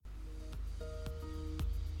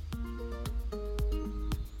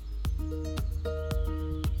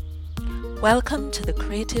Welcome to the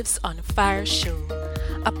Creatives on Fire show,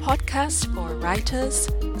 a podcast for writers,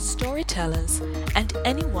 storytellers, and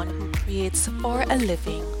anyone who creates for a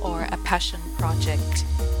living or a passion project.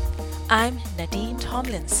 I'm Nadine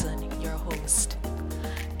Tomlinson, your host.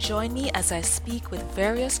 Join me as I speak with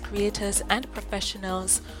various creators and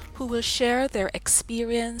professionals who will share their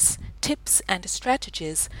experience, tips, and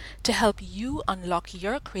strategies to help you unlock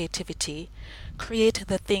your creativity, create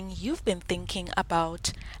the thing you've been thinking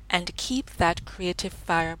about, and keep that creative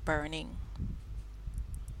fire burning.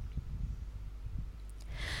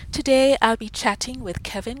 Today, I'll be chatting with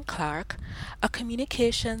Kevin Clark, a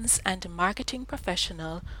communications and marketing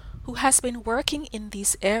professional who has been working in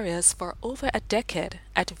these areas for over a decade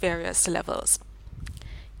at various levels.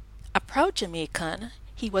 A proud Jamaican,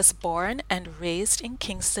 he was born and raised in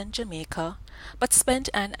Kingston, Jamaica, but spent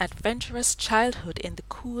an adventurous childhood in the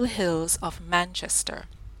cool hills of Manchester.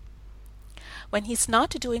 When he's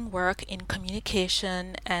not doing work in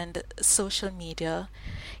communication and social media,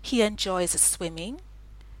 he enjoys swimming,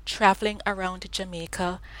 traveling around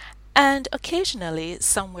Jamaica, and occasionally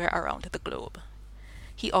somewhere around the globe.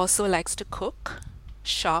 He also likes to cook,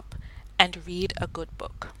 shop, and read a good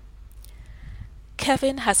book.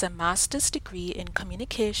 Kevin has a master's degree in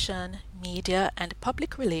communication, media, and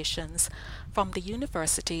public relations from the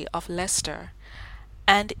University of Leicester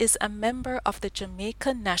and is a member of the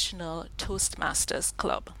Jamaica National Toastmasters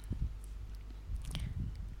Club.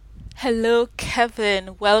 Hello,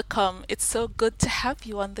 Kevin. Welcome. It's so good to have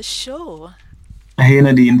you on the show. Hey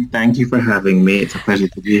Nadine, thank you for having me. It's a pleasure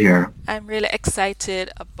to be here. I'm really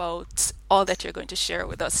excited about all that you're going to share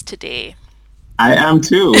with us today. I am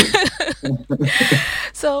too.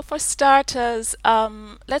 So, for starters,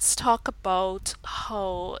 let's talk about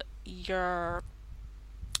how your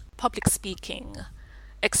public speaking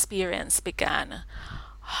experience began.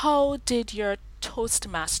 How did your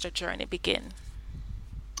Toastmaster journey begin?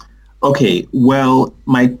 Okay, well,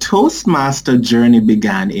 my Toastmaster journey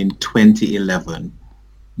began in 2011.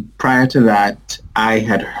 Prior to that, I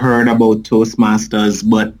had heard about Toastmasters,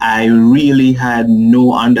 but I really had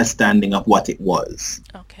no understanding of what it was.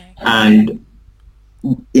 Okay. And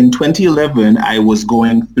in 2011, I was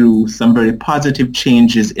going through some very positive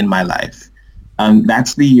changes in my life.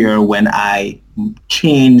 That's the year when I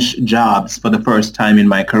changed jobs for the first time in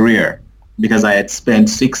my career because I had spent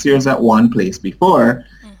 6 years at one place before,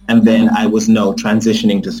 and then I was now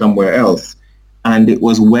transitioning to somewhere else. And it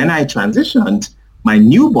was when I transitioned, my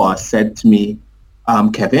new boss said to me,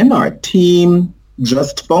 Kevin, our team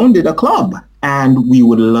just founded a club and we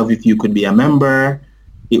would love if you could be a member.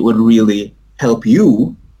 It would really help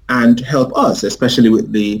you and help us, especially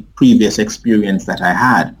with the previous experience that I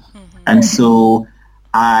had. And so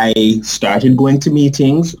I started going to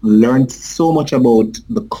meetings, learned so much about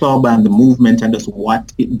the club and the movement and just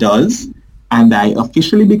what it does. And I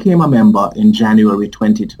officially became a member in January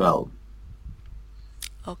 2012.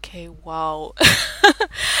 Okay, wow.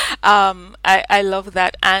 I love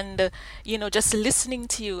that, and just listening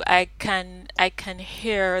to you, I can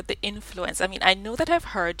hear the influence. I mean, I know that I've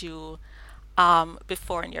heard you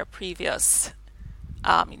before in your previous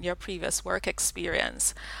work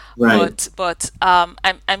experience, Right. but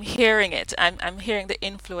I'm hearing it. I'm hearing the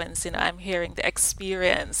influence. I'm hearing the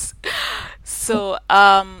experience. So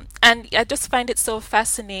and I just find it so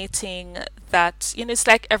fascinating that it's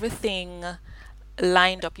like everything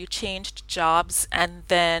lined up. You changed jobs, and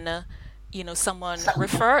then someone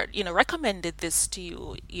recommended this to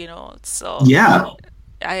you. So Yeah.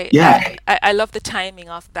 I Yeah. I love the timing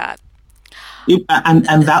of that.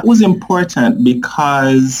 And that was important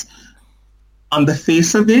because on the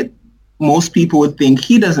face of it, most people would think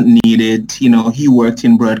he doesn't need it. He worked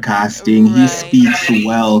in broadcasting, he Right. speaks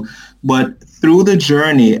well. But through the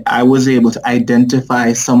journey, I was able to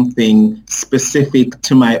identify something specific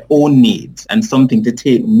to my own needs and something to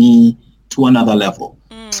take me to another level.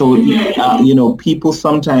 So, people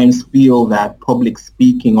sometimes feel that public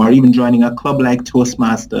speaking or even joining a club like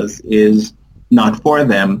Toastmasters is not for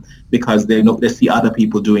them because they see other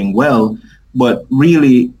people doing well. But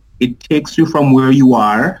really, it takes you from where you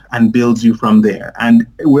are and builds you from there. And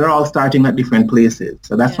we're all starting at different places.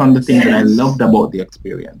 So that's one of the things Yes. that I loved about the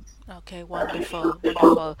experience. Okay, wonderful,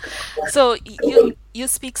 wonderful. So you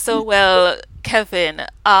speak so well, Kevin.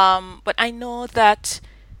 But I know that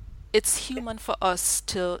it's human for us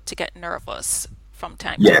to get nervous from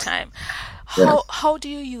time to Yes, time. How yes. how do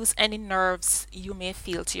you use any nerves you may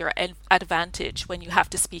feel to your advantage when you have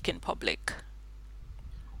to speak in public?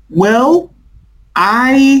 Well,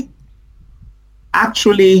 I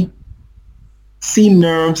actually see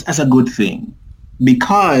nerves as a good thing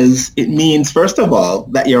because it means, first of all,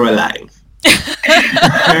 that you're alive.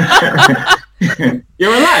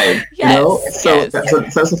 You're alive, you know? Yes, So yes.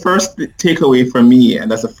 that's the first takeaway for me, and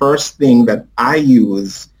that's the first thing that I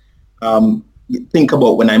use, um, think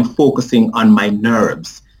about when I'm focusing on my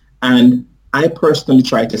nerves. And I personally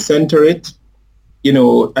try to center it. You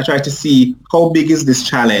know, I try to see how big is this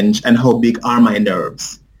challenge and how big are my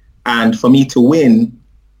nerves. And for me to win,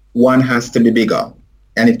 one has to be bigger,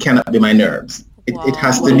 and it cannot be my nerves. It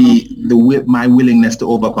has to Wow. be my willingness to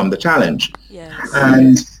overcome the challenge. Yes.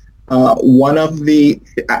 And one of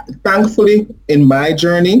thankfully, in my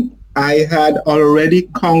journey, I had already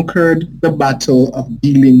conquered the battle of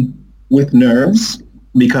dealing with nerves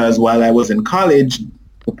because while I was in college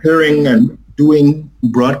preparing and doing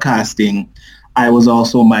broadcasting, I was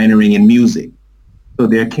also minoring in music. So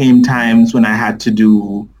there came times when I had to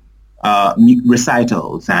do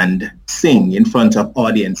recitals and sing in front of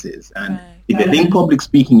audiences. And Right. if you think public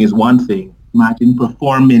speaking is one thing, imagine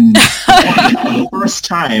performing for the first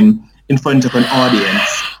time in front of an audience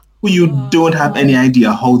who you don't Wow. have any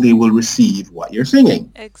idea how they will receive what you're singing.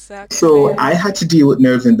 So Exactly. I had to deal with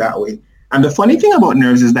nerves in that way. And the funny thing about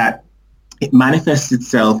nerves is that it manifests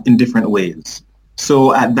itself in different ways.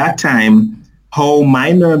 So at that time, how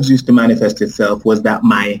my nerves used to manifest itself was that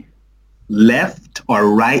my left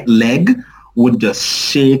or right leg would just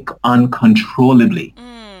shake uncontrollably.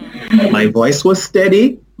 Mm. My voice was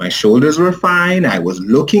steady. My shoulders were fine. I was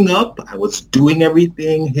looking up. I was doing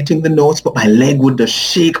everything, hitting the notes, but my leg would just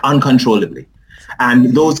shake uncontrollably.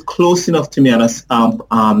 And those close enough to me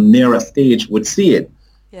on near a stage would see it.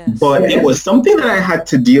 Yes. But it was something that I had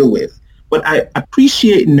to deal with. But I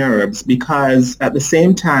appreciate nerves because at the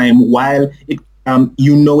same time, while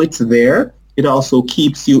you know it's there, it also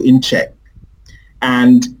keeps you in check.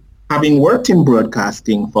 And having worked in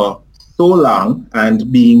broadcasting for so long and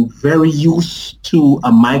being very used to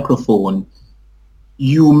a microphone,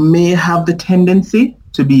 you may have the tendency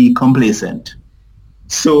to be complacent.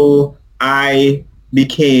 So I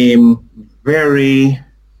became very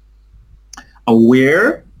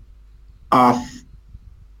aware of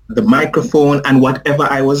the microphone and whatever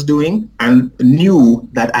I was doing and knew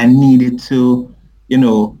that I needed to, you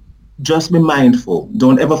know, just be mindful.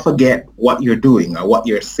 Don't ever forget what you're doing or what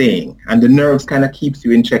you're saying. And the nerves kind of keeps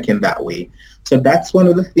you in check in that way. So that's one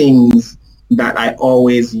of the things that I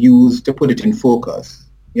always use to put it in focus.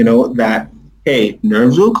 You know, that, hey,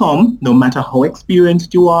 nerves will come no matter how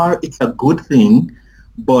experienced you are. It's a good thing.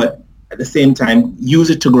 But at the same time, use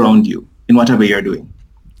it to ground you in whatever you're doing.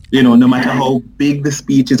 You know, no matter how big the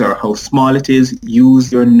speech is or how small it is,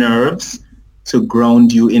 use your nerves to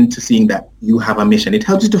ground you into seeing that you have a mission. It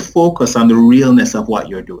helps you to focus on the realness of what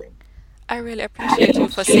you're doing. I really appreciate you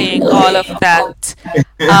for saying all of that,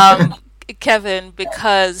 um, Kevin,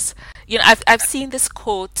 because I've seen this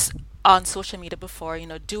quote on social media before.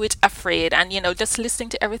 Do it afraid, and just listening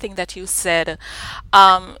to everything that you said,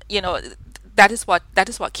 um, you know, that is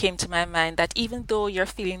what came to my mind. That even though you're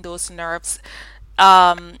feeling those nerves,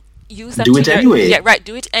 um, use them Do to it your, anyway. yeah, right,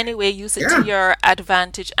 do it anyway, use it to Yeah. your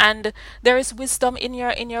advantage. And there is wisdom in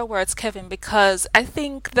your words, Kevin, because I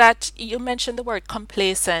think that you mentioned the word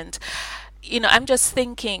complacent. I'm just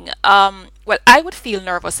thinking, well, I would feel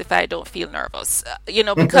nervous if I don't feel nervous,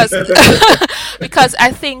 because because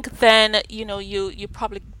I think then, you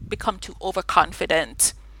probably become too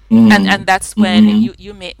overconfident, and Mm. that's when Hmm.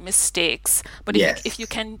 you make mistakes. But Yes. if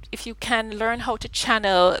you can learn how to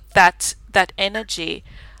channel that energy,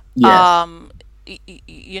 Yes. um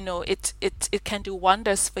it can do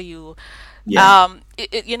wonders for you. Yeah.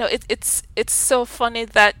 It's so funny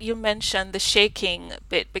that you mentioned the shaking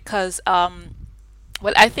bit, because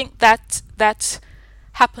well, I think that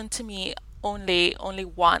happened to me only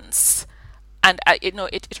once. And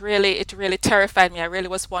it really terrified me. I really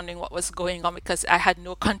was wondering what was going on, because I had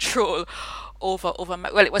no control over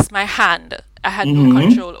my, well, it was my hand. I had no Hmm.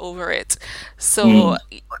 control over it. So,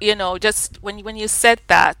 Mm. just when you said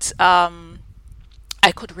that,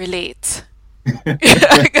 I could relate.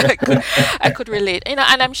 I could relate. And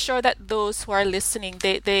I'm sure that those who are listening,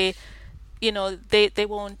 they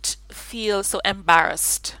won't feel so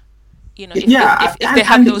embarrassed, Yeah, if they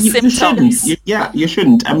have and those you shouldn't. symptoms. Yeah, you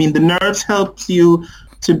shouldn't. I mean, the nerves helps you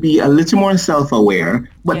to be a little more self-aware,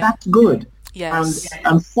 but Yeah. that's good. And Yes.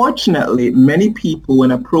 unfortunately, many people,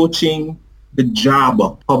 when approaching the job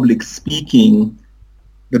of public speaking,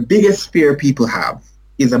 the biggest fear people have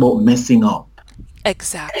is about messing up.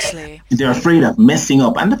 Exactly. They're afraid of messing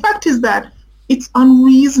up. And the fact is that it's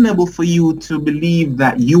unreasonable for you to believe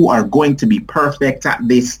that you are going to be perfect at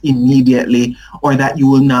this immediately or that you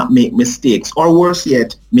will not make mistakes or worse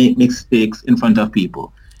yet, make mistakes in front of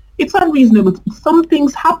people. it's unreasonable. Some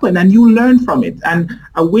things happen and you learn from it. And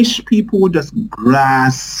I wish people would just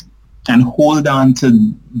grasp and hold on to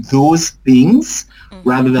those things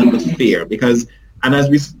rather Mm-hmm. than the fear. Because, and as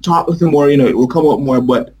we talk with them more, it will come up more,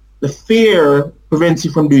 but the fear prevents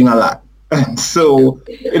you from doing a lot. And so,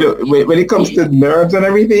 when it comes to nerves and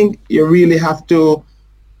everything, you really have to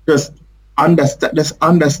just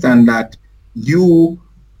understand that you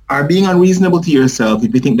are being unreasonable to yourself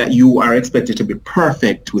if you think that you are expected to be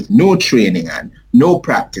perfect with no training and no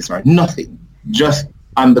practice or nothing, just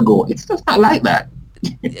on the go. It's just not like that.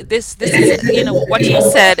 This is, what you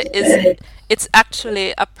said is, it's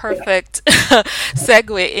actually a perfect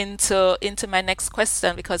segue into my next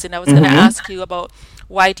question, because I was going to Mm-hmm. ask you about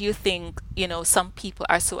why do you think some people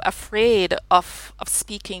are so afraid of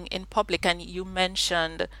speaking in public, and you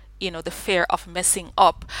mentioned the fear of messing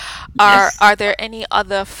up. Yes. Are there any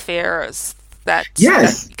other fears that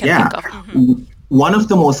Yes. you can Yeah. think of? Hmm. One of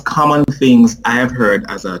the most common things I have heard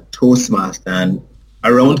as a Toastmaster and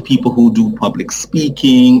around people who do public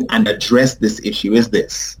speaking and address this issue is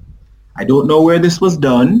this. I don't know where this was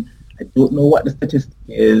done. I don't know what the statistic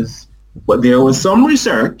is, but there was some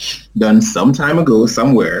research done some time ago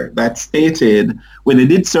somewhere that stated when they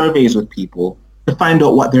did surveys with people to find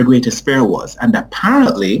out what their greatest fear was. And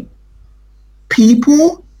apparently,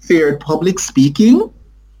 people feared public speaking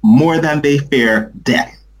more than they fear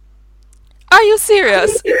death. Are you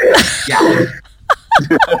serious? Yeah.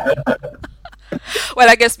 Well,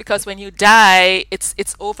 I guess because when you die, it's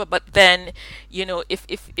over. But then,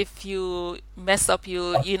 if you mess up,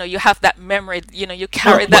 you have that memory. You No,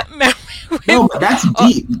 carry but that memory no, with. but that's Oh,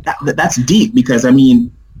 deep. That's deep because I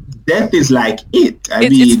mean, death is like it. I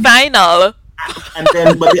it's mean, final. and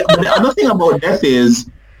then but the other thing about death is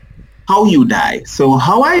how you die. So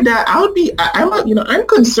how I die, I would be, I'm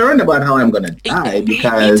concerned about how I'm going to die Me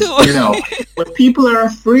because, too. but people are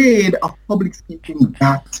afraid of public speaking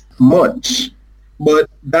that much.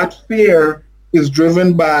 But that fear is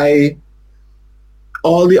driven by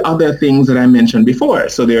all the other things that I mentioned before.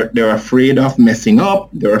 So they're afraid of messing up.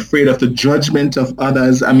 They're afraid of the judgment of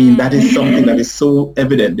others. I mean, that is something that is so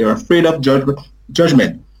evident. They're afraid of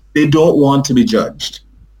judgment. They don't want to be judged,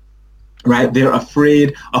 right? They're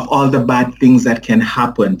afraid of all the bad things that can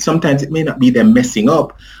happen. Sometimes it may not be them messing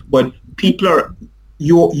up, but people are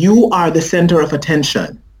you are the center of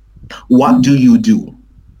attention. What do you do?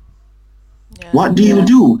 Yeah. What do you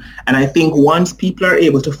do? And I think once people are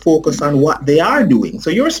able to focus on what they are doing, so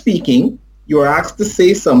you're speaking, you're asked to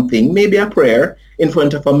say something, maybe a prayer in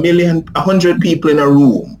front of 100 people in a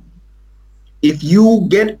room. If you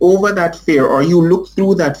get over that fear or you look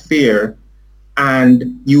through that fear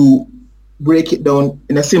and you break it down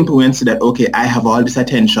in a simple way and say that, okay, I have all this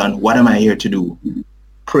attention. What am I here to do?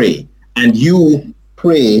 Pray. And you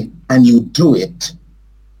pray and you do it.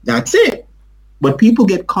 That's it. But people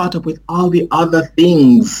get caught up with all the other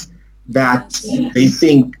things that Yes. they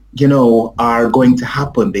think, are going to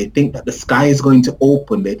happen. They think that the sky is going to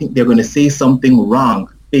open. They think they're going to say something wrong.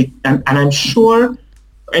 And I'm sure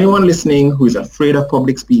anyone listening who is afraid of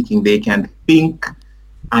public speaking, they can think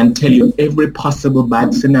and tell you every possible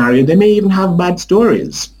bad scenario. They may even have bad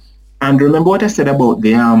stories. And remember what I said about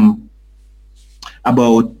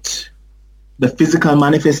the physical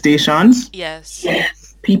manifestations? Yes.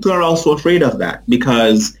 People are also afraid of that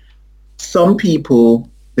because some people,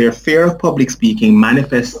 their fear of public speaking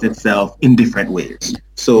manifests itself in different ways.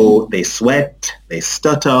 So they sweat, they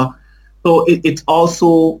stutter. So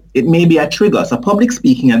it may be a trigger. So public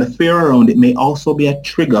speaking and the fear around it may also be a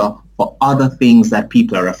trigger for other things that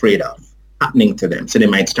people are afraid of happening to them. So they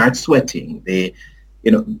might start sweating.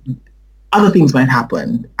 You know, other things might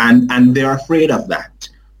happen and they're afraid of that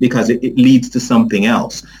because it leads to something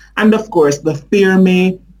else. And of course, the fear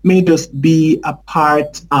may just be a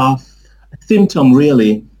part of a symptom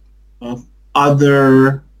really of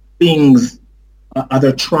other things,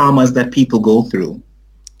 other traumas that people go through,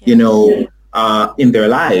 Yes. in their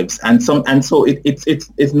lives. So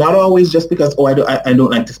it's not always just because, I don't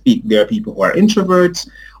like to speak. There are people who are introverts.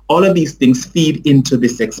 All of these things feed into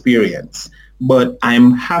this experience. But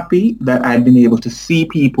I'm happy that I've been able to see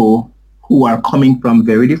people who are coming from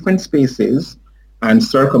very different spaces and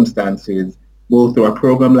circumstances go through a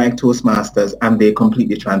program like Toastmasters and they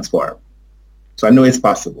completely transform. So I know it's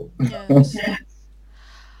possible. Yes.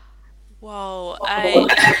 Wow.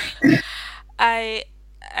 I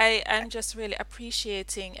I'm just really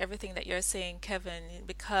appreciating everything that you're saying, Kevin,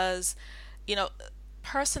 because, you know,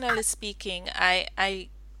 personally speaking, I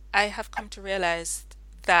have come to realize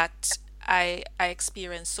that I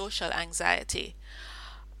experience social anxiety.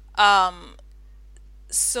 Um,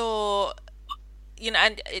 so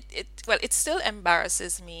and well, it still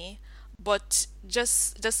embarrasses me, but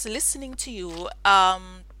just listening to you,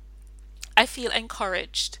 I feel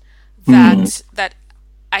encouraged Mm, that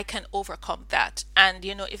I can overcome that. And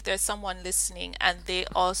if there's someone listening and they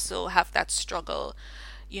also have that struggle,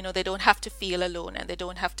 they don't have to feel alone, and they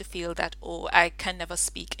don't have to feel that, oh, I can never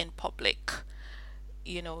speak in public.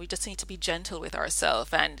 We just need to be gentle with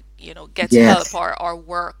ourselves, and get help, yes, or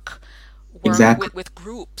work exactly. with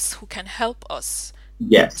groups who can help us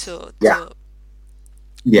Yes. to Yeah.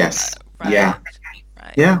 Yes. Yeah. right,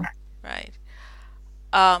 right, Yeah. right.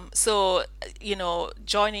 So,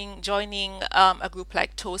 joining a group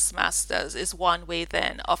like Toastmasters is one way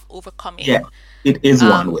then of Yeah. overcoming It is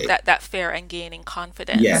one way. that fear and gaining Yes.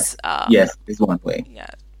 confidence. Yes, it is one way. Yeah,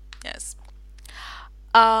 yes.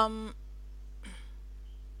 Um,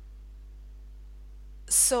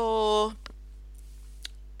 so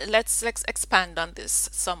let's expand on this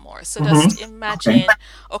some more. So Hmm. just Okay. imagine,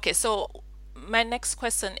 okay, so my next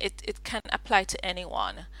question, it can apply to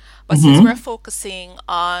anyone, but since we're Hmm. focusing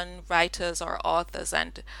on writers or authors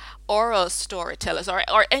and oral storytellers, or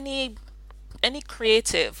any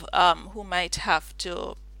creative who might have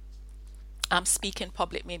to speak in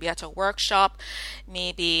public, maybe at a workshop,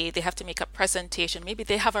 maybe they have to make a presentation, maybe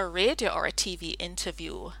they have a radio or a TV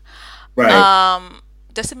interview. Right. Um,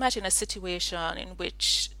 just imagine a situation in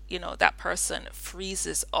which, that person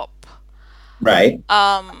freezes up. Right.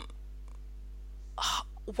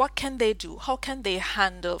 What can they do? How can they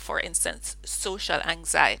handle, for instance, social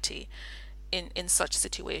anxiety in such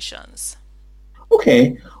situations?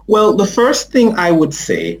 Okay. Well, the first thing I would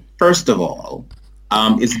say, first of all,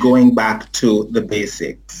 is going back to the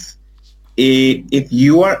basics. If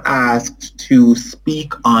you are asked to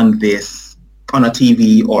speak on this on a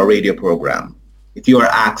TV or radio program, if you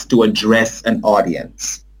are asked to address an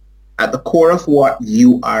audience, at the core of what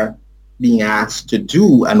you are being asked to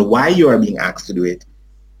do and why you are being asked to do it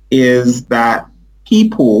is that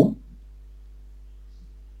people,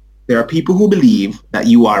 there are people who believe that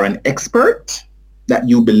you are an expert, that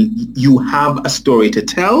you have a story to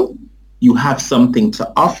tell, you have something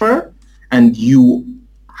to offer, and you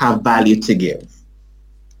have value to give.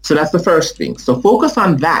 So that's the first thing. So focus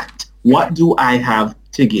on that. What do I have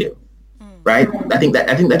to give? Mm, Right? I think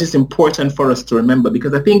that is important for us to remember,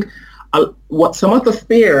 because I think what some of the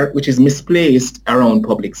fear which is misplaced around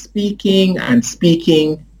public speaking and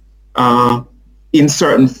speaking uh, in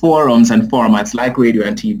certain forums and formats like radio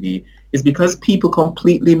and TV is because people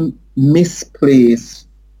completely misplace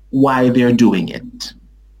why they're doing it.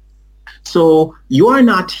 So you are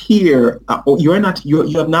not here, you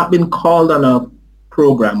have not been called on a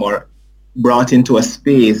program or brought into a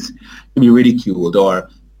space to be ridiculed or,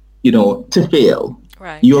 to fail.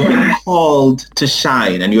 right. You have been called to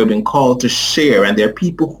shine, and you have been called to share. And there are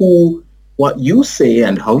people who what you say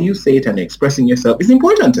and how you say it and expressing yourself is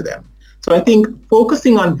important to them. So I think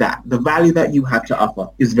focusing on that, the value that you have to offer,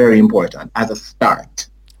 is very important as a start,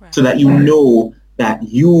 so Right. that you know that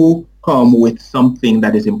you come with something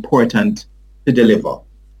that is important to deliver.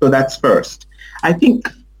 So that's first. I think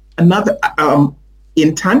another,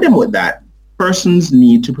 in tandem with that, persons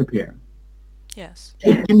need to prepare. Yes.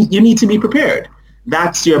 You need to be prepared.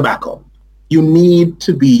 That's your backup. You need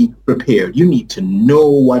to be prepared. You need to know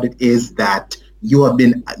what it is that you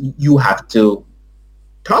have to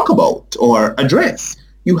talk about or address.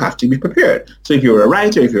 You have to be prepared. So if you're a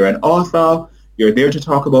writer, if you're an author, you're there to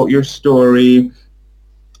talk about your story.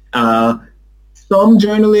 Uh, some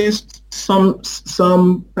journalists,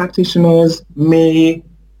 some practitioners may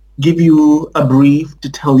give you a brief to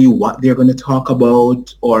tell you what they're going to talk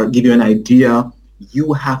about or give you an idea.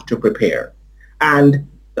 You have to prepare. And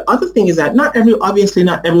the other thing is that obviously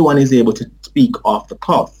not everyone is able to speak off the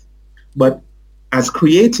cuff, but as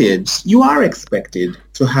creatives, you are expected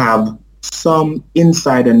to have some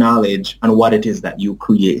insider knowledge on what it is that you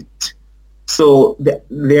create. So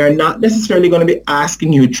they're not necessarily going to be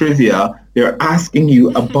asking you trivia. They're asking you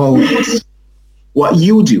about what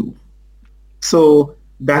you do. So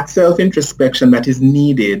that self-introspection that is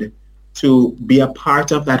needed to be a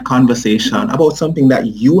part of that conversation about something that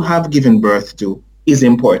you have given birth to is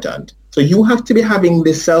important. So you have to be having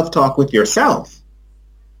this self-talk with yourself,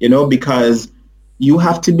 because you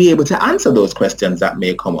have to be able to answer those questions that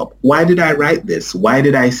may come up. Why did I write this? Why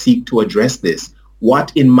did I seek to address this?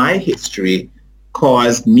 What in my history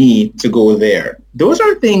caused me to go there? Those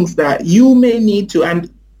are things that you may need to,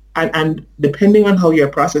 and depending on how your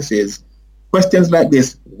process is, questions like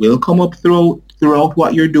this will come up throughout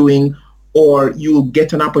what you're doing, or you'll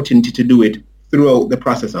get an opportunity to do it throughout the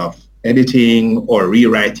process of editing or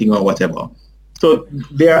rewriting or whatever. So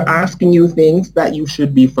they're asking you things that you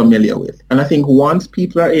should be familiar with. And I think once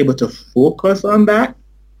people are able to focus on that,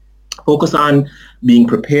 focus on being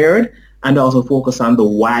prepared, and also focus on the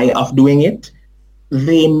why of doing it,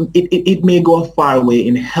 it may go a far way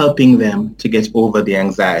in helping them to get over the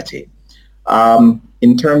anxiety.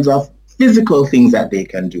 In terms of physical things that they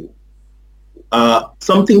can do,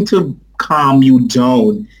 something to calm you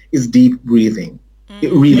down is deep breathing.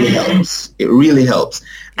 It really helps. It really helps.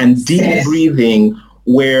 And deep breathing,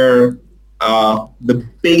 where the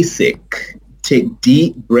basic, take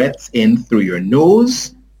deep breaths in through your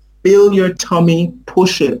nose, fill your tummy,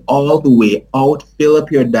 push it all the way out, fill up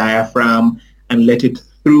your diaphragm, and let it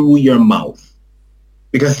through your mouth.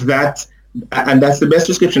 Because that's the best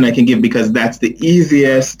description I can give, because that's the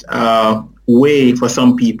easiest way for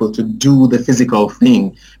some people to do the physical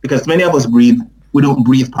thing. Because many of us we don't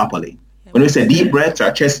breathe properly. When we say deep breaths,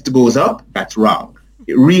 our chest goes up, that's wrong.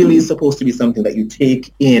 It really is supposed to be something that you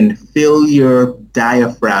take in, fill your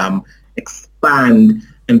diaphragm, expand,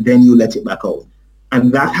 and then you let it back out.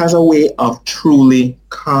 And that has a way of truly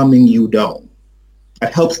calming you down.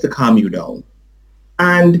 It helps to calm you down.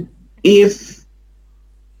 And if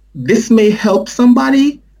this may help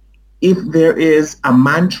somebody, if there is a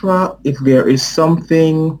mantra, if there is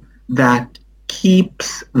something that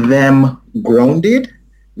keeps them grounded,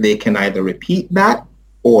 they can either repeat that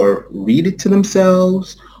or read it to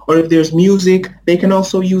themselves, or if there's music, they can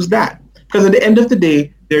also use that. Because at the end of the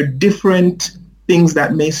day, there are different things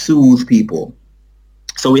that may soothe people.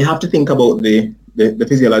 So we have to think about the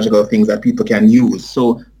physiological things that people can use.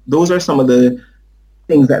 So those are some of the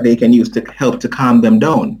things that they can use to help to calm them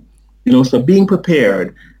down. So being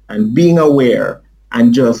prepared and being aware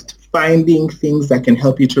and just finding things that can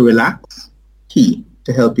help you to relax, key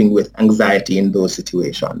to helping with anxiety in those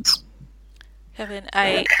situations. Kevin,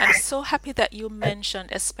 I'm so happy that you mentioned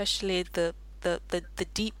especially the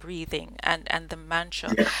deep breathing and the mantra.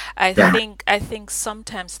 I think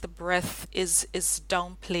sometimes the breath is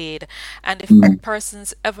downplayed, and if a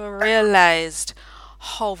person's ever realized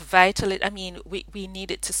how vital it, I mean, we need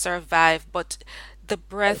it to survive, but the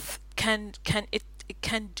breath can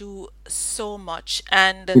do so much.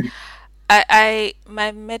 And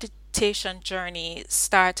my meditation journey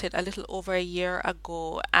started a little over a year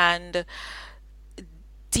ago, and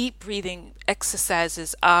deep breathing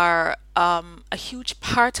exercises are a huge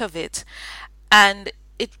part of it, and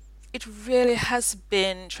it really has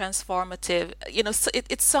been transformative. So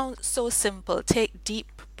it sounds so simple. Take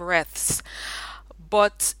deep breaths,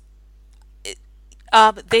 but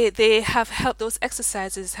they have helped. Those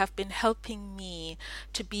exercises have been helping me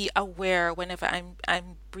to be aware whenever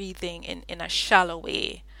I'm breathing in a shallow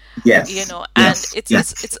way. Yes. And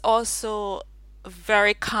it's also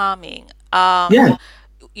very calming. Yeah.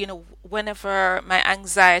 Whenever my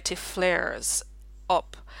anxiety flares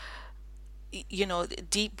up,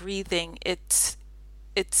 deep breathing, it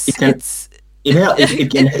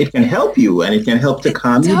can help you, and it can help to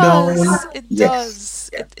calm you down. It does.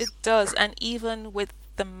 It does. And even with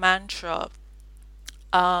the mantra,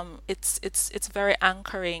 it's very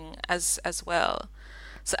anchoring as well.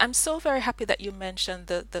 So I'm so very happy that you mentioned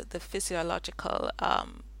the physiological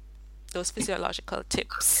those physiological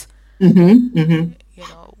tips.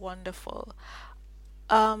 Wonderful.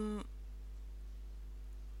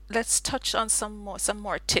 Let's touch on some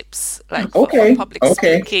more tips, like for public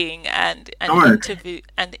speaking and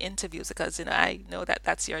interviews, because I know that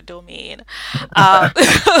that's your domain. I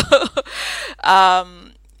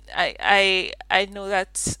know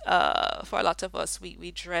that for a lot of us,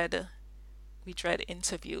 we dread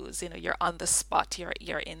interviews. You're on the spot,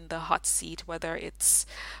 you're in the hot seat, whether it's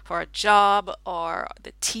for a job or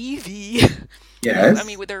the TV. Yes. I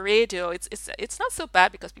mean, with the radio, it's not so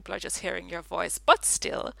bad because people are just hearing your voice, but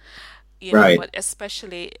still, Right. but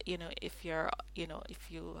especially, if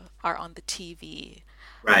if you are on the TV,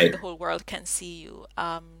 Right. the whole world can see you.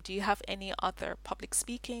 Do you have any other public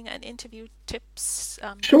speaking and interview tips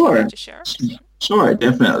that you'd like to share? Sure,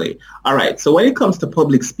 definitely. All right. So when it comes to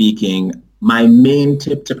public speaking, my main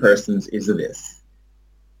tip to persons is this: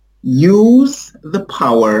 use the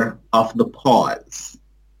power of the pause.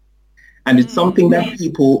 And it's something that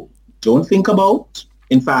people don't think about.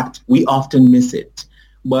 In fact, we often miss it.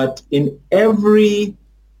 But in every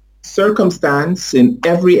circumstance, in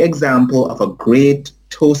every example of a great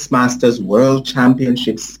Toastmasters World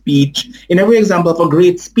Championship speech, in every example of a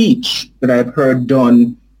great speech that I've heard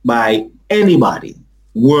done by anybody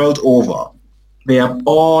world over, they have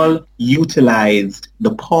all utilized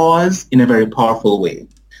the pause in a very powerful way.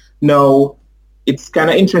 Now, It's kind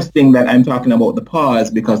of interesting that I'm talking about the pause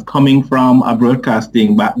because coming from a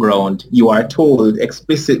broadcasting background, you are told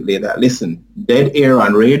explicitly that, listen, dead air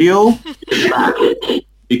on radio is bad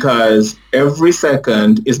because every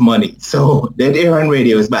second is money. So dead air on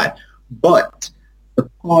radio is bad. But the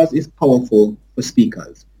pause is powerful for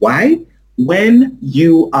speakers. Why? When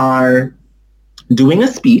you are doing a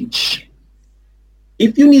speech,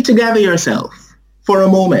 if you need to gather yourself for a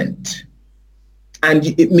moment, and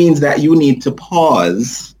it means that you need to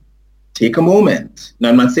pause, take a moment. Now,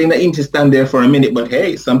 I'm not saying that you need to stand there for a minute, but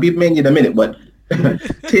hey, some people may need a minute, but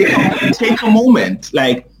take a moment.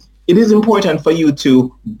 Like, it is important for you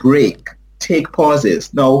to break, take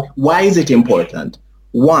pauses. Now, why is it important?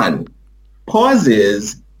 One,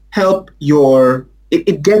 pauses help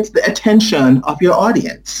it gets the attention of your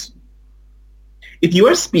audience. If you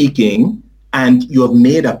are speaking and you have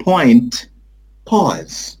made a point,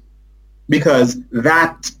 pause, because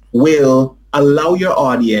that will allow your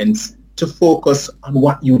audience to focus on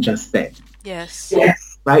what you just said. Yes.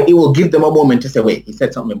 Yes. Right? It will give them a moment to say, wait, he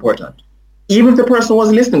said something important. Even if the person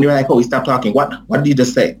wasn't listening, they're like, oh, he stopped talking. What did he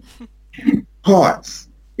just say? Pause.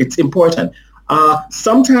 It's important.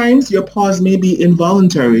 Sometimes your pause may be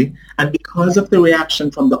involuntary, and because of the reaction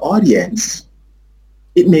from the audience,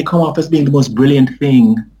 it may come off as being the most brilliant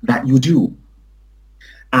thing that you do.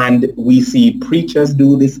 And we see preachers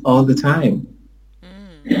do this all the time.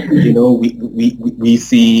 You know, we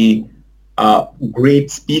see great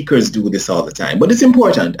speakers do this all the time. But it's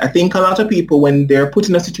important. I think a lot of people, when they're put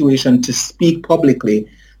in a situation to speak publicly,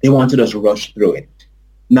 they want to just rush through it,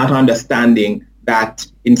 not understanding that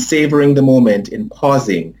in savoring the moment, in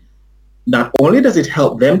pausing, not only does it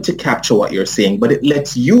help them to capture what you're saying, but it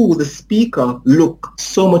lets you, the speaker, look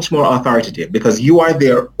so much more authoritative because you are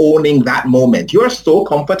there owning that moment. You are so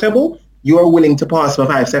comfortable, you are willing to pause for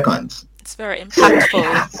 5 seconds. It's very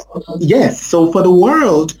impactful. Yes. So for the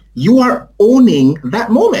world, you are owning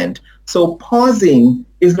that moment. So pausing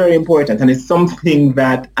is very important. And it's something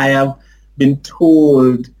that I have been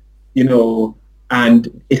told, you know,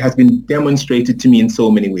 and it has been demonstrated to me in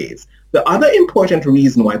so many ways. The other important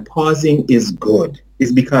reason why pausing is good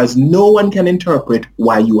is because no one can interpret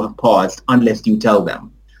why you have paused unless you tell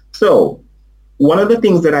them. So one of the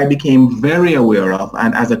things that I became very aware of,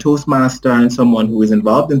 and as a Toastmaster and someone who is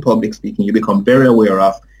involved in public speaking, you become very aware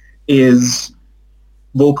of, is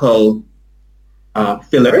vocal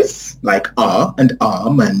fillers like and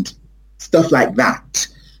and stuff like that.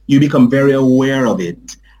 You become very aware of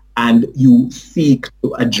it, and you seek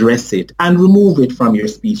to address it and remove it from your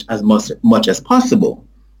speech as much as possible.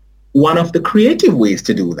 One of the creative ways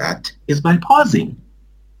to do that is by pausing.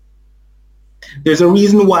 There's a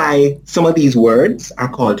reason why some of these words are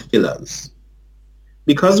called fillers.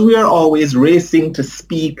 Because we are always racing to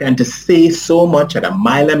speak and to say so much at a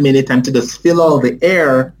mile a minute and to just fill all the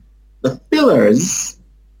air, the fillers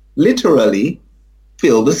literally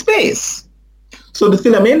fill the space. So the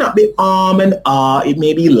filler may not be and it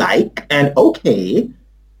may be like and okay,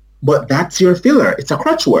 but that's your filler. It's a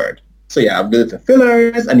crutch word. So you have the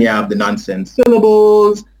fillers and you have the nonsense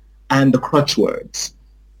syllables and the crutch words.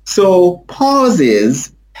 So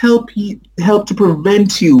pauses help to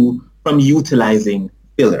prevent you from utilizing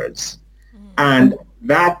fillers. And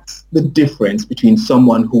that's the difference between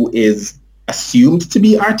someone who is assumed to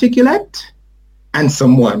be articulate and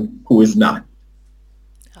someone who is not.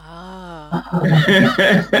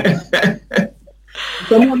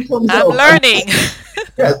 Someone comes I'm learning.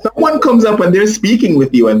 Someone comes up and they're speaking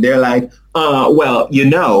with you and they're like, well, you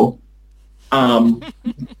know,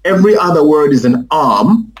 every other word is an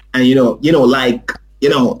and like,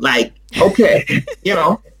 okay,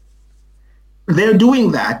 they're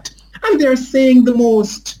doing that and they're saying the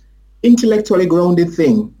most intellectually grounded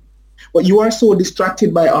thing. But you are so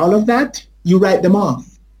distracted by all of that, you write them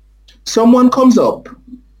off. Someone comes up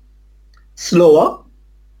slower,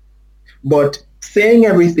 but saying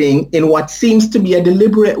everything in what seems to be a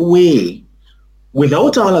deliberate way.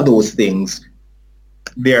 Without all of those things,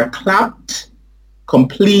 they're clapped,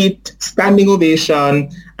 complete, standing ovation,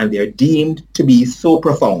 and they're deemed to be so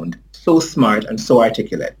profound, so smart, and so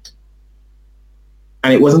articulate.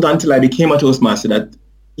 And it wasn't until I became a Toastmaster that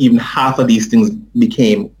even half of these things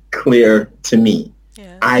became clear to me.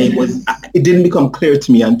 Yeah. It didn't become clear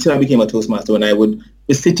to me until I became a Toastmaster when I would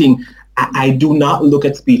be sitting. I do not look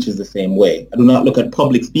at speeches the same way. I do not look at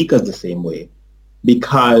public speakers the same way.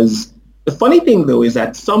 Because the funny thing, though, is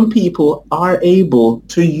that some people are able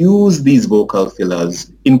to use these vocal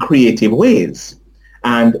fillers in creative ways.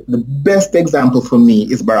 And the best example for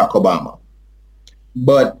me is Barack Obama.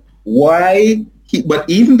 But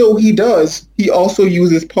even though he does, he also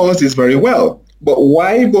uses pauses very well. But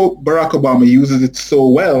why Barack Obama uses it so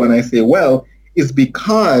well, and I say well, is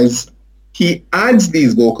because he adds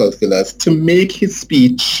these vocal fillers to make his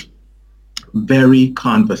speech very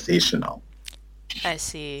conversational. I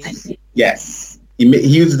see. Yes. He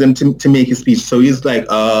uses them to make his speech. So he's like,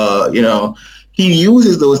 he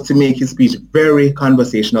uses those to make his speech very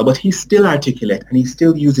conversational, but he's still articulate and he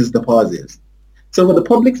still uses the pauses. So for the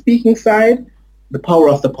public speaking side, the power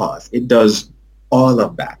of the pause, it does all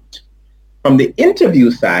of that. From the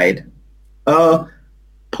interview side,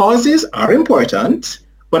 pauses are important,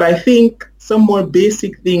 but I think some more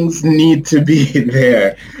basic things need to be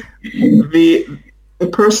there. The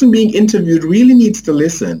person being interviewed really needs to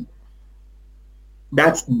listen.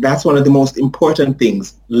 That's one of the most important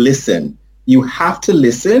things. Listen. You have to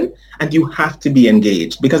listen and you have to be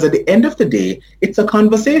engaged because at the end of the day, it's a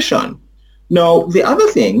conversation. Now, the other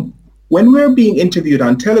thing, when we're being interviewed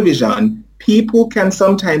on television, people can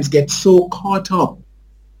sometimes get so caught up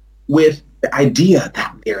with the idea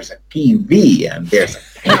that there's a TV and there's a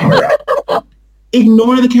camera.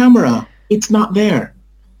 Ignore the camera. It's not there.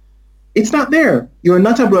 It's not there. You're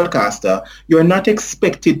not a broadcaster. You're not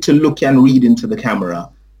expected to look and read into the camera.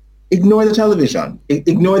 Ignore the television.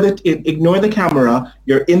 Ignore the camera.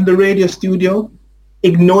 You're in the radio studio.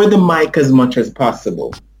 Ignore the mic as much as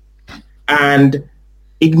possible. And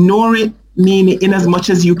ignore it meaning in as much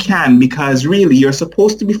as you can because really you're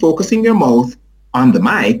supposed to be focusing your mouth on the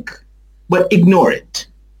mic, but ignore it.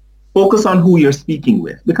 Focus on who you're speaking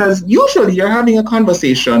with because usually you're having a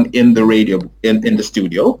conversation in the radio, in the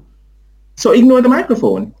studio. So ignore the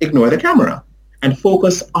microphone, ignore the camera, and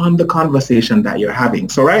focus on the conversation that you're having.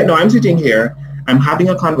 So right now I'm sitting here, I'm having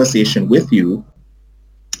a conversation with you.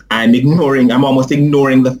 I'm almost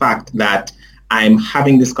ignoring the fact that I'm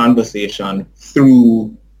having this conversation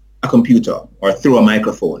through a computer or through a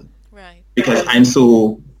microphone. Right. Because I'm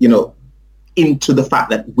so, into the fact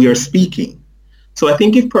that we're speaking. So I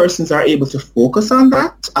think if persons are able to focus on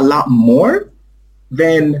that a lot more,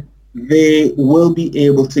 then they will be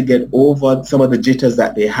able to get over some of the jitters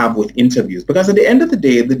that they have with interviews. Because at the end of the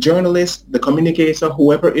day, the journalist, the communicator,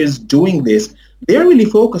 whoever is doing this, they're really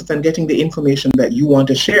focused on getting the information that you want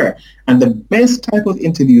to share. And the best type of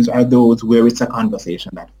interviews are those where it's a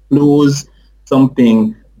conversation that flows,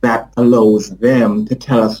 something that allows them to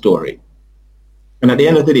tell a story. And at the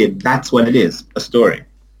end of the day, that's what it is, a story.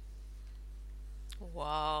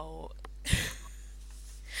 Wow.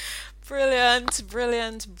 Brilliant,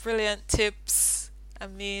 brilliant, brilliant tips.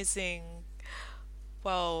 Amazing.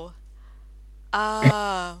 Wow.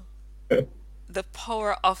 Ah, the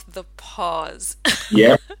power of the pause.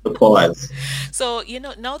 Yeah, the pause. So,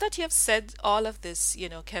 now that you have said all of this,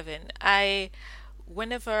 Kevin,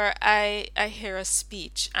 whenever I hear a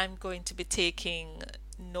speech, I'm going to be taking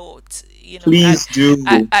note. Please do.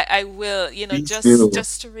 I will, Please do.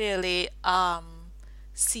 just to really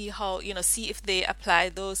see how, see if they apply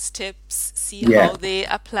those tips, see Yeah. how they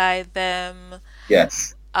apply them.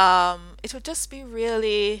 Yes. It would just be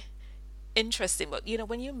really interesting. But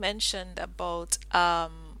when you mentioned about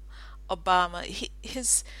Obama,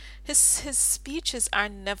 his speeches are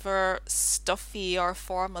never stuffy or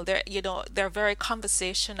formal. They're very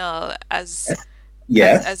conversational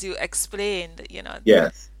Yes. as you explained.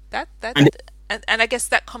 Yes. That And and I guess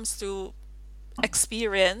that comes through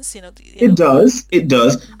experience. it does. It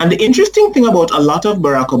does. And the interesting thing about a lot of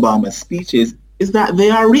Barack Obama's speeches is that they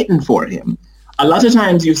are written for him. A lot of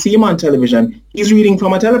times you see him on television, he's reading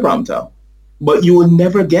from a teleprompter. But you will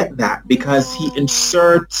never get that because he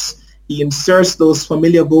inserts those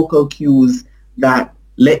familiar vocal cues that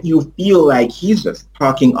let you feel like he's just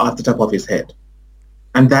talking off the top of his head.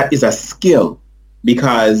 And that is a skill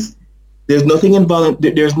because there's nothing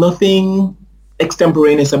there's nothing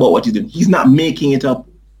extemporaneous about what he's doing. He's not making it up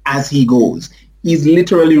as he goes. He's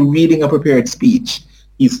literally reading a prepared speech.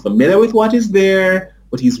 He's familiar with what is there,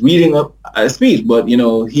 but he's reading a speech. But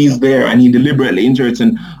he's there and he deliberately inserts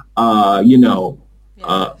and and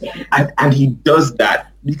he does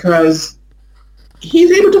that because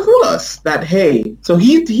he's able to fool us that hey, so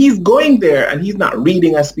he's going there and he's not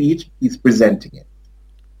reading a speech, he's presenting it.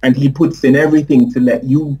 And he puts in everything to let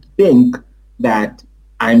you think that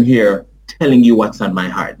I'm here telling you what's on my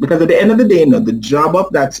heart. Because at the end of the day, the job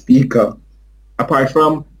of that speaker, apart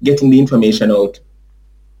from getting the information out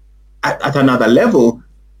at another level,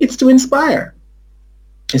 it's to inspire.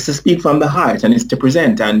 It's to speak from the heart and it's to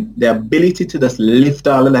present. And the ability to just lift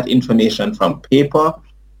all of that information from paper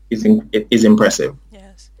is impressive.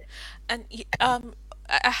 Yes. And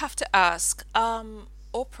I have to ask,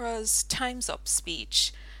 Oprah's Time's Up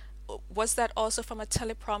speech, was that also from a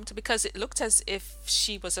teleprompter? Because it looked as if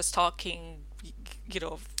she was just talking, you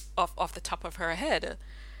know, off the top of her head.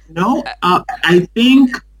 No, I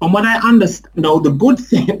think from what I understand, no, the good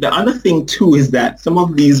thing, the other thing too is that some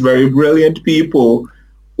of these very brilliant people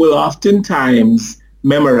will oftentimes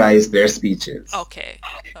memorize their speeches. Okay.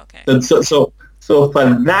 Okay. So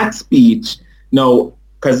for that speech, no,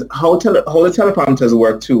 because how the teleprompters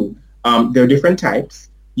work too, there are different types.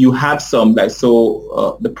 You have some like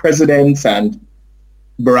the presidents and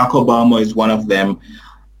Barack Obama is one of them.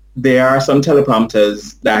 There are some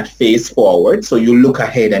teleprompters that face forward, so you look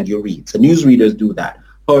ahead and you read. So newsreaders do that.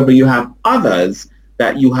 However, you have others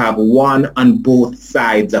that you have one on both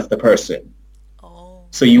sides of the person. Oh.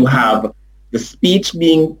 So you have the speech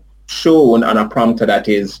being shown on a prompter that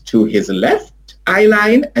is to his left eye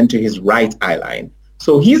line and to his right eye line.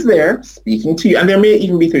 So he's there speaking to you, and there may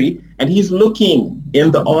even be three, and he's looking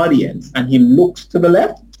in the audience, and he looks to the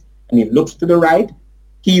left and he looks to the right.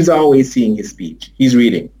 He's always seeing his speech. He's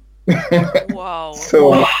reading. Wow.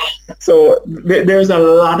 There's a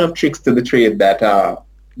lot of tricks to the trade that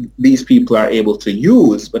these people are able to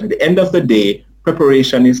use, but at the end of the day,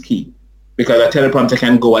 preparation is key because a teleprompter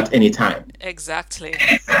can go at any time. Exactly.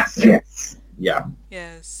 Yes. Yeah.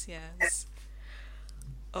 Yes, yes.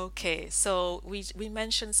 Okay, so we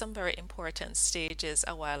mentioned some very important stages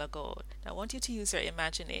a while ago. I want you to use your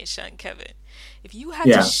imagination, Kevin. If you had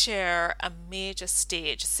to Yeah. share a major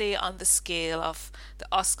stage, say on the scale of the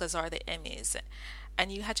Oscars or the Emmys, and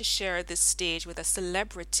you had to share this stage with a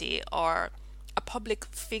celebrity or a public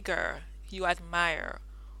figure you admire,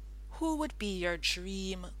 who would be your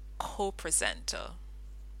dream co-presenter?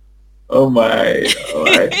 Oh my. All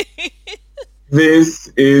right. This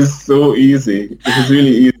is so easy. This is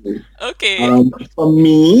really easy. Okay. For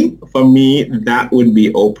me, that would be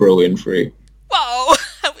Oprah Winfrey. Wow.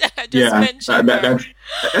 I just Yeah, mentioned her.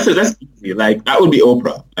 that's easy. Like that would be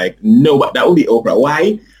Oprah. Like no, but that would be Oprah.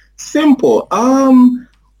 Why? Simple.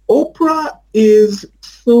 Oprah is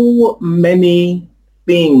so many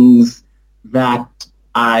things that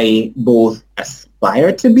I both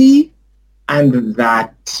aspire to be and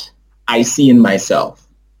that I see in myself.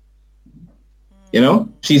 You know,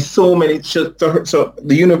 she's so many. So her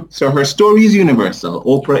story is universal.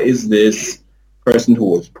 Oprah is this person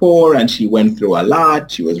who was poor and she went through a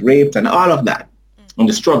lot. She was raped and all of that, and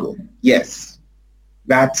the struggle. Yes,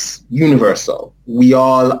 that's universal. We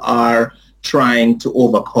all are trying to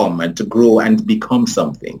overcome and to grow and become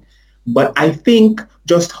something. But I think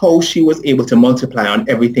just how she was able to multiply on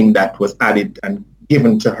everything that was added and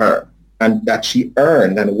given to her and that she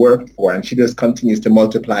earned and worked for, and she just continues to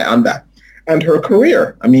multiply on that. And her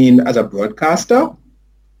career, I mean, as a broadcaster,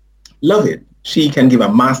 love it. She can give a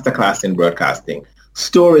masterclass in broadcasting,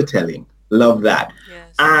 storytelling, love that.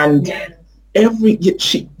 Yes. And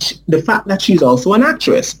the fact that she's also an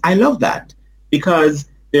actress, I love that because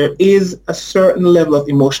there is a certain level of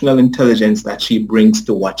emotional intelligence that she brings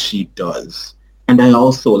to what she does. And I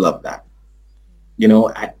also love that. You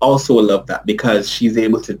know, I also love that because she's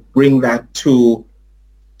able to bring that to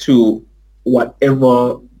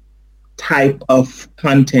whatever type of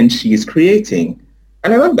content she's creating.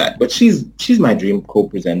 And I love that. But she's my dream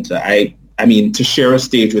co-presenter. I mean, to share a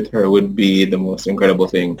stage with her would be the most incredible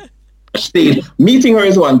thing. A stage, meeting her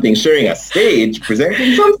is one thing. Sharing a stage,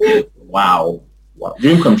 presenting something, wow. Wow.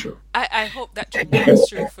 Dream come true. I hope that dream comes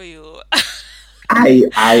true for you.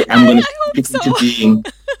 I am going to I hope speak it into so. being.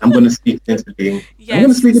 I'm going to speak it into being. I'm going to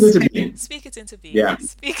Yes, speak it into being. speak it into being. Yeah.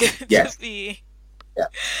 Speak it into Yes. being. Yeah.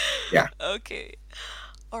 Yeah. Okay.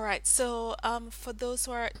 All right. So, for those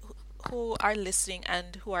who are listening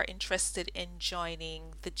and who are interested in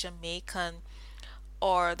joining the Jamaican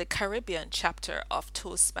or the Caribbean chapter of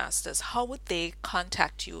Toastmasters, how would they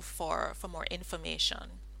contact you for more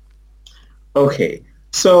information? Okay.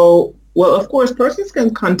 So, well, of course, persons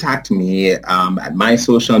can contact me at my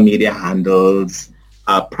social media handles,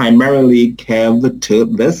 primarily Kev to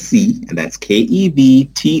the C, and that's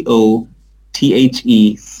KEVTOTHEC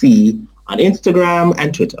on Instagram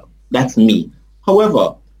and Twitter. That's me.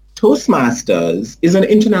 However, Toastmasters is an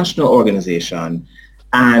international organization,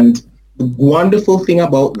 and the wonderful thing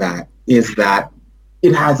about that is that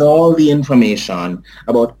it has all the information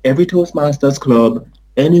about every Toastmasters club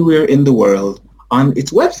anywhere in the world on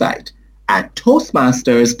its website at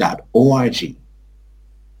toastmasters.org.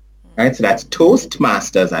 Right? So that's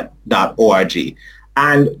toastmasters.org.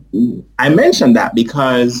 And I mentioned that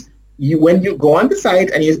because when you go on the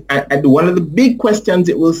site and one of the big questions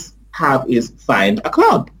it will have is find a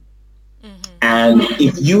club. And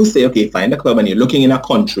if you say, okay, find a club and you're looking in a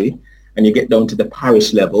country and you get down to the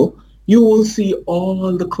parish level, you will see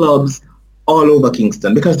all the clubs all over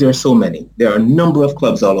Kingston because there are so many. There are a number of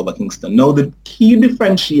clubs all over Kingston. Now, the key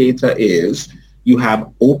differentiator is You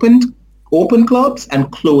have open clubs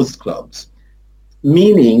and closed clubs,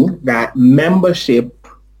 meaning that membership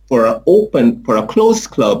for a closed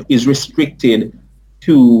club is restricted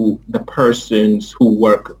to the persons who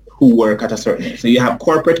work at a certain age. So you have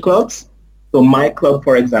corporate clubs. So my club,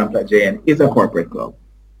 for example, at JN is a corporate club.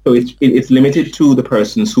 So it's limited to the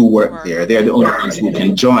persons who work there. They're the only ones who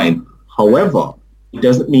can join. However, it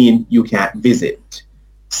doesn't mean you can't visit.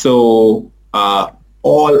 So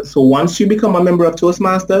so once you become a member of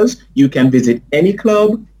Toastmasters, you can visit any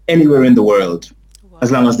club anywhere in the world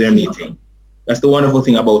as long as they're meeting. That's the wonderful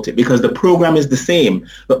thing about it, because the program is the same.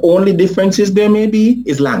 The only differences there may be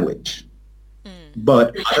is language.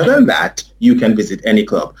 But other than that, you can visit any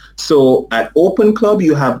club. So at Open Club,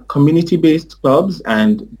 you have community-based clubs,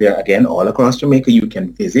 and they're, again, all across Jamaica. You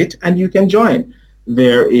can visit and you can join.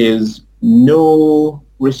 There is no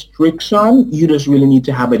restriction. You just really need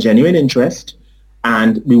to have a genuine interest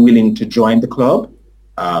and be willing to join the club,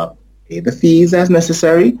 pay the fees as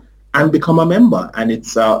necessary, and become a member. And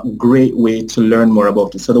it's a great way to learn more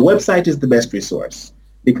about it. So the website is the best resource,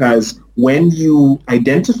 because when you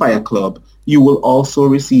identify a club, you will also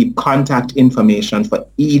receive contact information for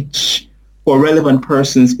relevant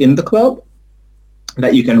persons in the club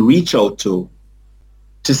that you can reach out to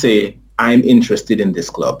say, I'm interested in this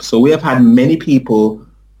club. So we have had many people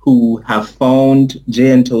who have found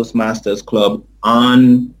JN Toastmasters Club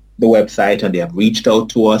on the website, and they have reached out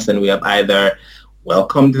to us, and we have either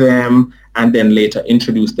welcomed them and then later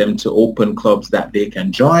introduced them to open clubs that they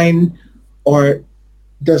can join, or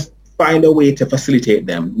just find a way to facilitate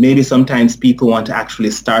them. Maybe sometimes people want to actually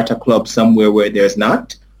start a club somewhere where there's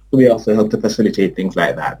not. So we also help to facilitate things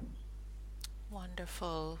like that.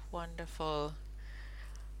 Wonderful, wonderful.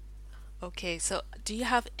 Okay, so do you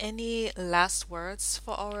have any last words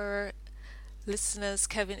for our listeners,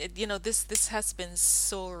 Kevin? This has been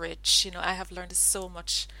so rich. I have learned so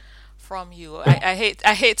much from you. I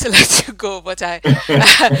hate to let you go, but I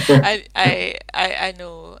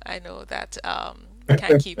know that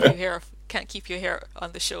can't keep you here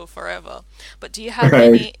on the show forever. But do you have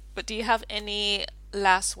Right. any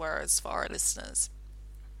last words for our listeners?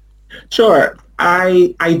 Sure.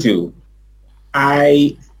 I do.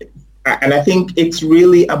 I and I think it's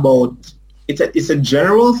really about it's a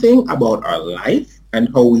general thing about our life and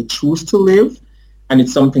how we choose to live, and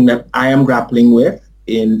it's something that I am grappling with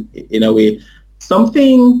in a way.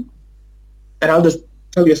 Something, and I'll just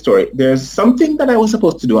tell you a story. There's something that I was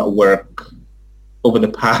supposed to do at work over the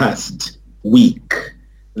past week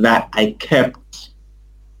that I kept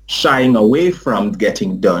shying away from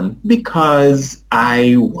getting done because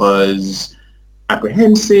I was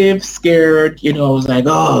apprehensive, scared. I was like,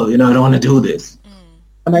 oh, I don't want to do this.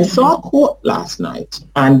 And I saw a quote last night,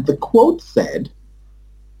 and the quote said,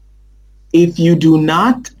 if you do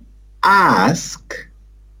not ask,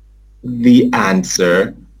 the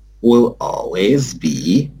answer will always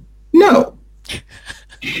be no.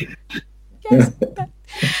 Yes,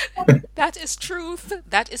 that is truth.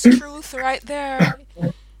 That is truth right there.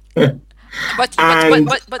 And But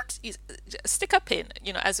stick a pin,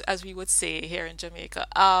 as we would say here in Jamaica.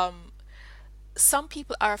 Some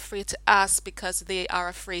people are afraid to ask because they are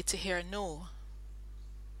afraid to hear no.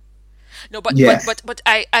 No, yes, but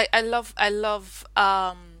I love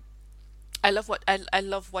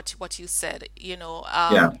what you said.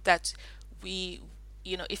 yeah, That we,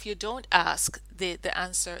 if you don't ask, the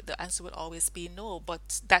answer will always be no.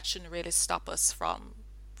 But that shouldn't really stop us from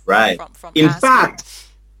right. In asking.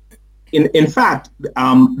 fact,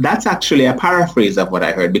 that's actually a paraphrase of what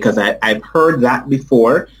I heard, because I've heard that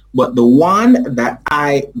before, but the one that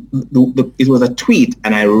it was a tweet,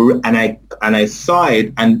 and I saw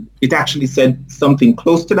it, and it actually said something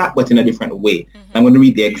close to that, but in a different way. I'm going to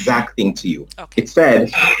read the exact thing to you. Okay. It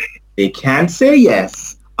said, they can't say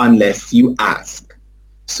yes unless you ask.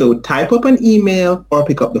 So type up an email or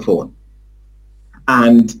pick up the phone.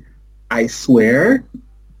 And I swear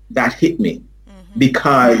that hit me,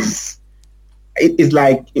 because it's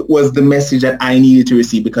like it was the message that I needed to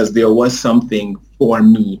receive, because there was something for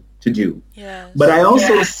me to do. But Yes. I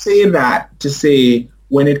also say that to say,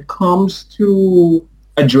 when it comes to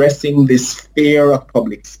addressing this fear of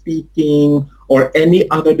public speaking or any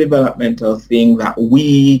other developmental thing that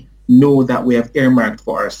we know that we have earmarked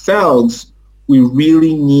for ourselves, we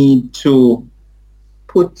really need to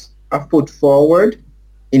put a foot forward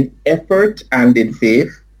in effort and in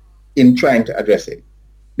faith in trying to address it.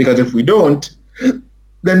 Because if we don't,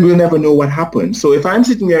 then we'll never know what happened. So if I'm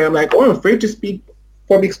sitting there, I'm like, oh, I'm afraid to speak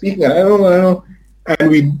public speaking, and I don't know, and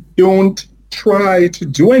we don't try to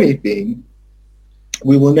do anything,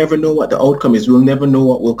 we will never know what the outcome is. We'll never know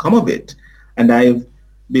what will come of it. And I've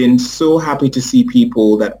been so happy to see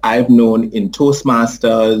people that I've known in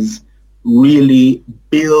Toastmasters really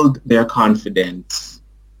build their confidence,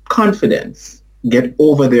 get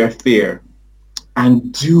over their fear,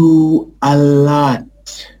 and do a lot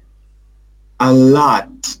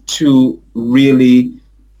to really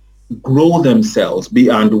grow themselves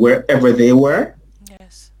beyond wherever they were.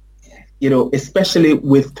 Yes. Especially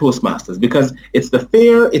with Toastmasters, because it's the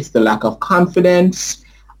fear, it's the lack of confidence,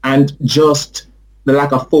 and just the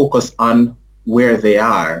lack of focus on where they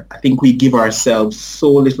are. I think we give ourselves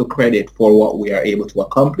so little credit for what we are able to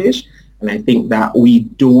accomplish. And I think that we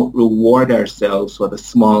don't reward ourselves for the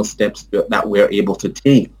small steps that we're able to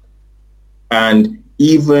take. And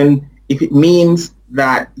even if it means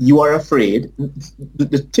that you are afraid,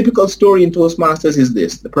 the typical story in Toastmasters is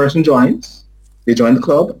this. The person joins, they join the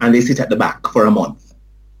club, and they sit at the back for a month.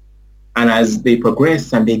 And as they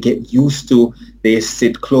progress and they get used to, they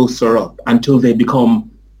sit closer up until they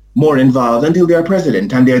become more involved, until they're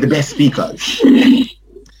president and they're the best speakers.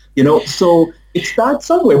 So it starts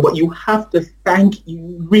somewhere, but you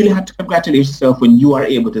really have to congratulate yourself when you are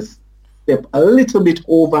able to step a little bit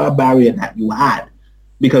over a barrier that you had,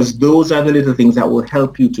 because those are the little things that will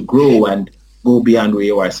help you to grow and go beyond where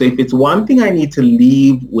you are. So if it's one thing I need to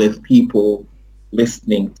leave with people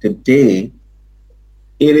listening today,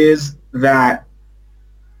 it is that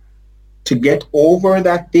to get over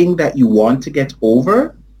that thing that you want to get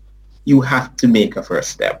over, you have to make a first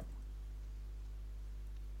step.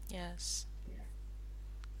 Yes.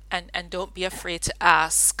 And don't be afraid to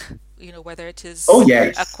ask, whether it is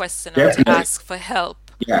a question or to ask for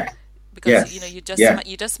help. Yeah. Because you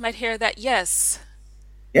just might hear that yes.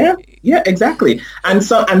 Yeah, exactly. And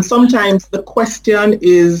sometimes the question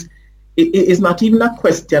is not even a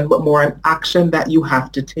question, but more an action that you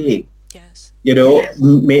have to take. Yes.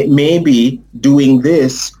 Maybe doing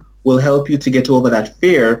this will help you to get over that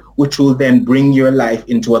fear, which will then bring your life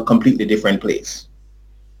into a completely different place.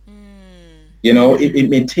 It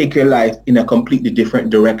may take your life in a completely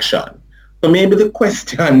different direction. So maybe the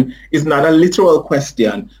question is not a literal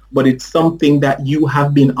question, but it's something that you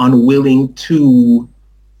have been unwilling to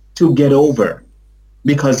get over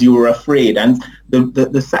because you were afraid. And and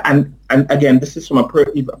again, this is from a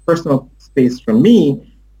personal space for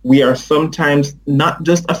me. We are sometimes not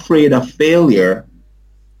just afraid of failure,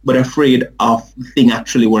 but afraid of the thing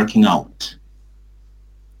actually working out.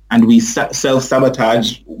 And we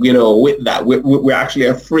self-sabotage, with that. We're actually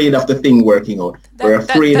afraid of the thing working out. We're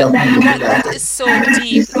afraid of that is so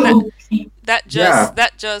deep.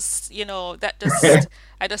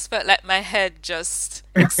 I just felt like my head just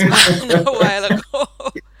exploded a while ago.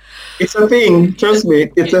 It's a thing. Trust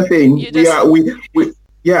me, it's a thing. It's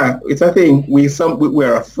a thing.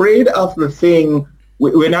 We're afraid of the thing.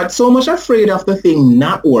 We're not so much afraid of the thing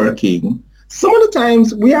not working. Some of the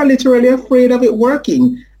times we are literally afraid of it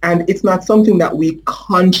working, and it's not something that we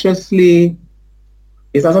consciously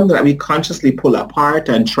pull apart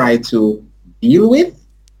and try to deal with,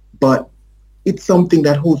 but it's something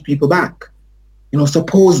that holds people back.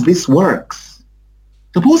 Suppose this works.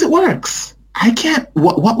 Suppose it works. I can't,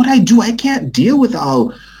 what would I do? I can't deal with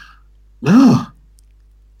all. Ugh.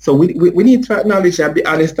 So we need to acknowledge and be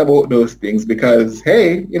honest about those things because,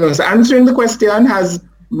 hey, so answering the question has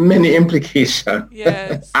many implications.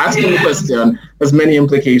 Yes. Asking the question has many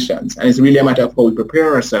implications. And it's really a matter of how we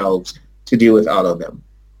prepare ourselves to deal with all of them.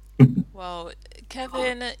 Wow.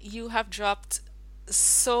 Kevin, you have dropped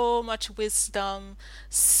so much wisdom,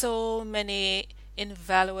 so many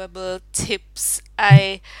invaluable tips.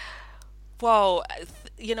 Thank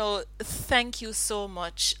you so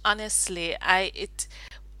much. Honestly,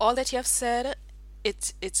 all that you have said,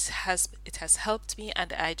 it has helped me,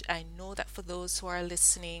 and I know that for those who are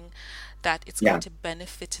listening, that it's going to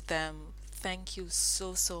benefit them. Thank you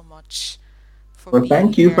so much for being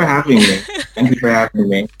thank you here. for having me. Thank you for having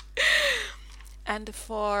me. And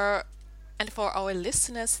for our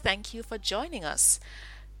listeners, thank you for joining us.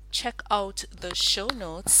 Check out the show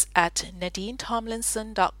notes at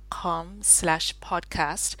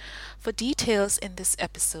nadinetomlinson.com/podcast for details in this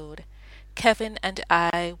episode. Kevin and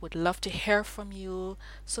I would love to hear from you,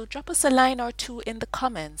 so drop us a line or two in the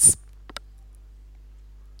comments.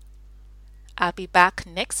 I'll be back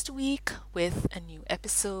next week with a new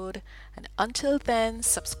episode, and until then,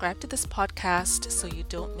 subscribe to this podcast so you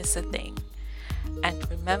don't miss a thing. And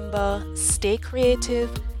remember, stay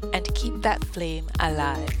creative and keep that flame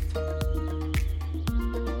alive.